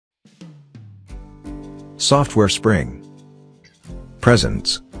Software Spring.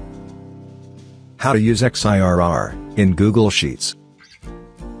 Presents. How to use XIRR in Google Sheets.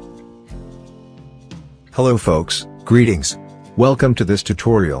 Hello folks, greetings. Welcome to this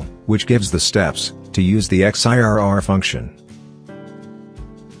tutorial, which gives the steps to use the XIRR function.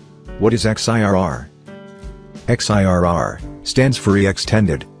 What is XIRR? XIRR stands for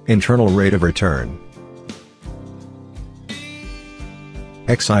Extended Internal Rate of Return.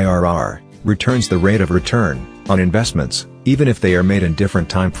 XIRR returns the rate of return on investments, even if they are made in different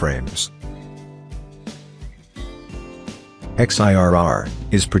time frames. XIRR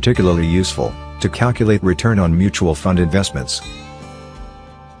is particularly useful to calculate return on mutual fund investments.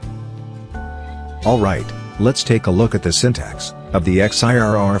 Alright, let's take a look at the syntax of the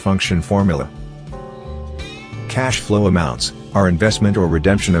XIRR function formula. Cash flow amounts are investment or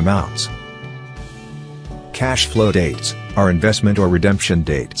redemption amounts. Cash flow dates are investment or redemption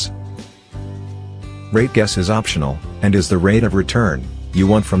dates. Rate guess is optional, and is the rate of return you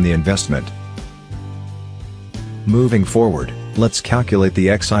want from the investment. Moving forward, let's calculate the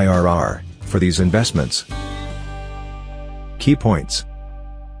XIRR for these investments. Key points.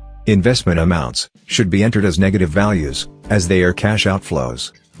 Investment amounts should be entered as negative values, as they are cash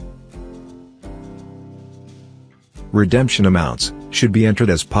outflows. Redemption amounts should be entered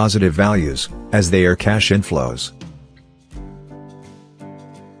as positive values, as they are cash inflows.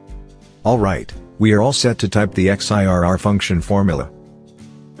 Alright, we are all set to type the XIRR function formula.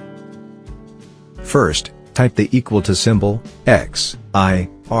 First, type the equal to symbol,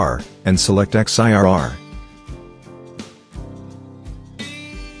 XIR, and select XIRR.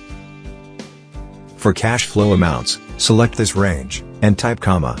 For cash flow amounts, select this range, and type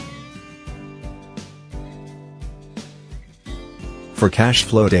comma. For cash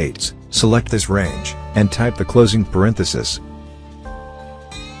flow dates, select this range, and type the closing parenthesis.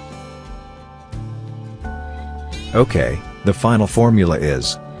 OK, the final formula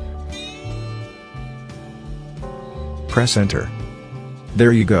is. Press Enter.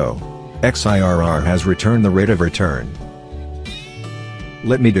 There you go. XIRR has returned the rate of return.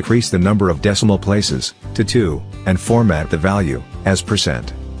 Let me decrease the number of decimal places to 2, and format the value as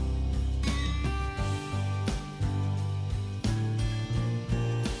 %.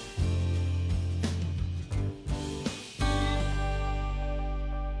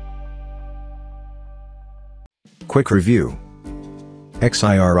 Quick review.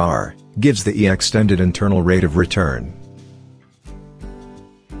 XIRR gives the extended internal rate of return.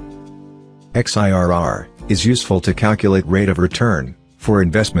 XIRR is useful to calculate rate of return for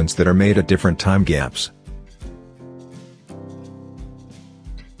investments that are made at different time gaps.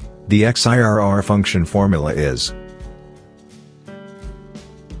 The XIRR function formula is.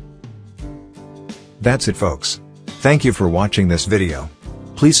 That's it folks. Thank you for watching this video.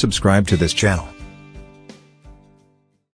 Please subscribe to this channel.